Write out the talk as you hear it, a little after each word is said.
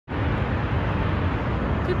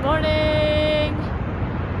Good morning!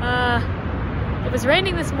 It was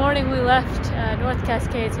raining this morning when we left North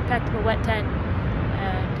Cascades. We packed up a wet tent,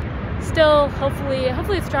 and still, hopefully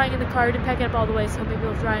it's drying in the car. We didn't pack it up all the way, so maybe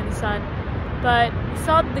it'll dry in the sun. But we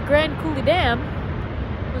saw the Grand Coulee Dam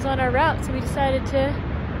was on our route, so we decided to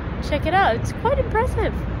check it out. It's quite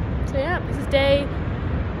impressive. So yeah, this is day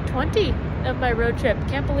 20 of my road trip.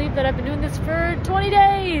 Can't believe that I've been doing this for 20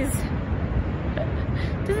 days!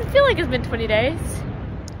 Doesn't feel like it's been 20 days.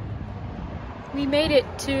 We made it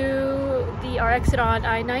to our exit on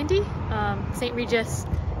I-90, St. Regis.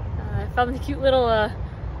 Found the cute little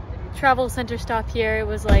travel center stop here. It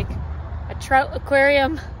was like a trout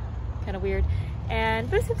aquarium, kind of weird,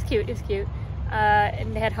 but it was cute. It was cute,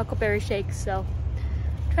 and they had huckleberry shakes. So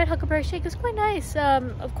tried huckleberry shake. It was quite nice.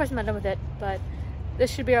 Of course, I'm not done with it, but this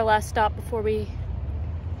should be our last stop before we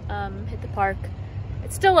hit the park.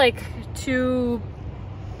 It's still like 2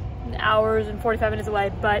 hours and 45 minutes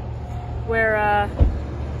away, but we're I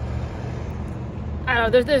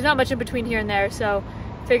don't know, there's not much in between here and there, so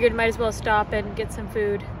figured might as well stop and get some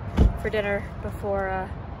food for dinner before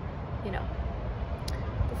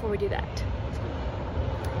before we do that. So,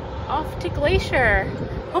 off to Glacier.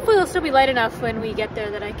 Hopefully it'll still be light enough when we get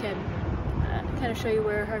there that I can kind of show you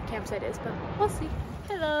where our campsite is, but we'll see.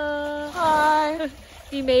 Hello! Hi!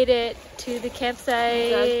 We made it to the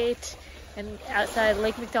campsite and outside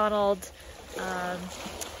Lake McDonald.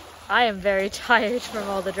 I am very tired from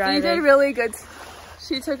all the driving. You did really good.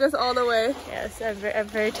 She took us all the way. Yes, I'm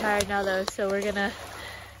very tired now though, so we're gonna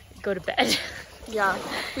go to bed. Yeah,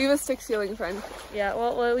 we have a stick ceiling friend. Yeah,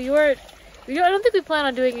 well I don't think we plan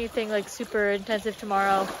on doing anything like super intensive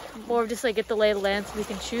tomorrow. More of just like get the lay of the land so we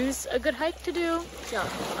can choose a good hike to do. Yeah.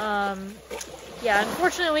 Yeah,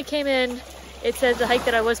 unfortunately when we came in, it says the hike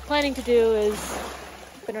that I was planning to do is,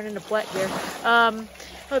 been running a wet here.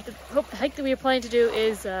 The hike that we were planning to do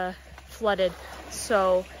is flooded,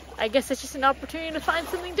 so I guess it's just an opportunity to find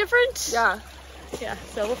something different. Yeah. Yeah,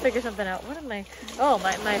 so we'll figure something out. What am I? Oh,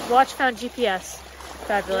 my watch found GPS.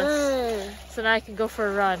 Fabulous. Yay. So now I can go for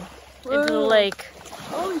a run into the lake.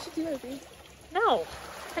 Oh, you should do that, babe. No,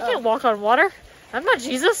 I can't walk on water. I'm not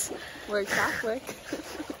Jesus. We're Catholic.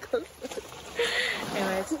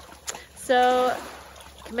 Anyways, so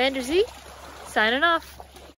Commander Z, signing off.